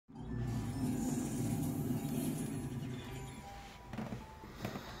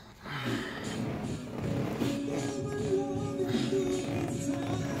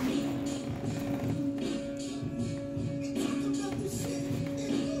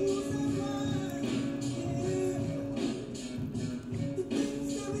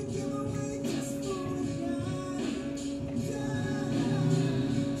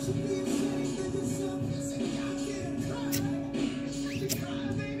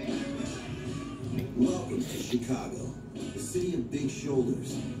Welcome to Chicago, the city of big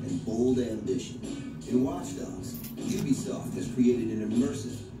shoulders and bold ambition. In Watch Dogs, Ubisoft has created an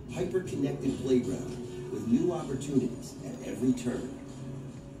immersive, hyper-connected playground with new opportunities at every turn.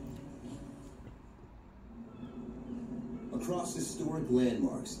 Across historic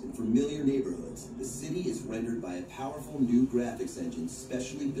landmarks and familiar neighborhoods, the city is rendered by a powerful new graphics engine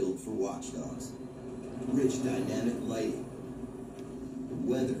specially built for Watch Dogs. Rich dynamic lighting,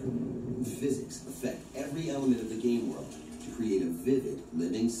 weather, and physics affect every element of the game world to create a vivid,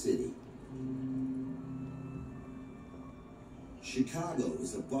 living city. Chicago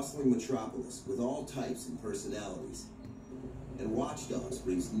is a bustling metropolis with all types and personalities. And Watch Dogs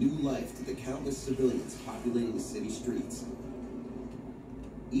brings new life to the countless civilians populating the city streets.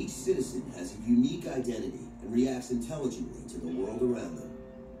 Each citizen has a unique identity and reacts intelligently to the world around them.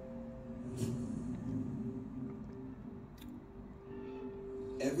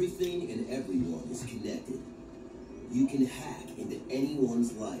 Everything and everyone is connected. You can hack into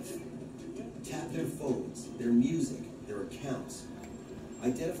anyone's life. Tap their phones, their music, their accounts.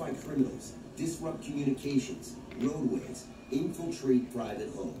 Identify criminals, disrupt communications, roadways, infiltrate private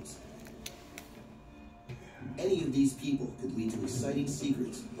homes. Any of these people could lead to exciting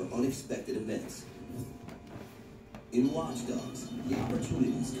secrets or unexpected events. In Watch Dogs, the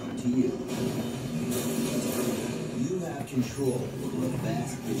opportunities come to you. You have control over a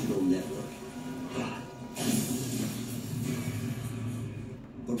vast digital network.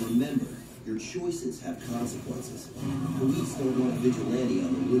 But remember, your choices have consequences. Police don't want a vigilante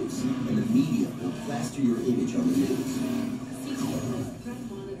on the loose, and the media will plaster your image on the news.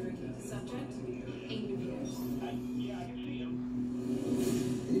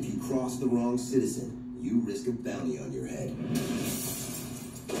 And if you cross the wrong citizen, you risk a bounty on your head.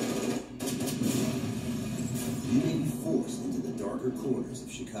 You may be forced into the darker corners of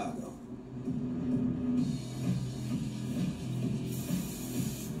Chicago.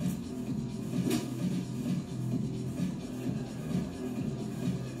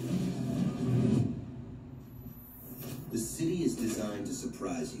 The city is designed to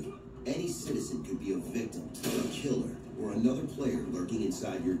surprise you. Any citizen could be a victim, a killer, or another player lurking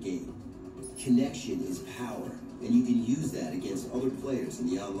inside your game. Connection is power, and you can use that against other players in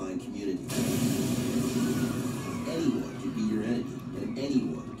the online community. Anyone can be your enemy, and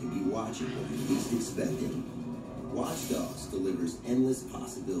anyone can be watching what you least expected. Watch Dogs delivers endless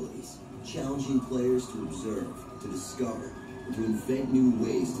possibilities, challenging players to observe, to discover, and to invent new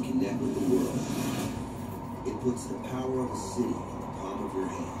ways to connect with the world. It puts the power of a city in the palm of your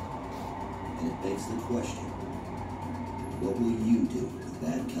hand. And it begs the question, what will you do with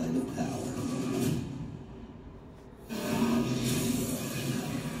that kind of power?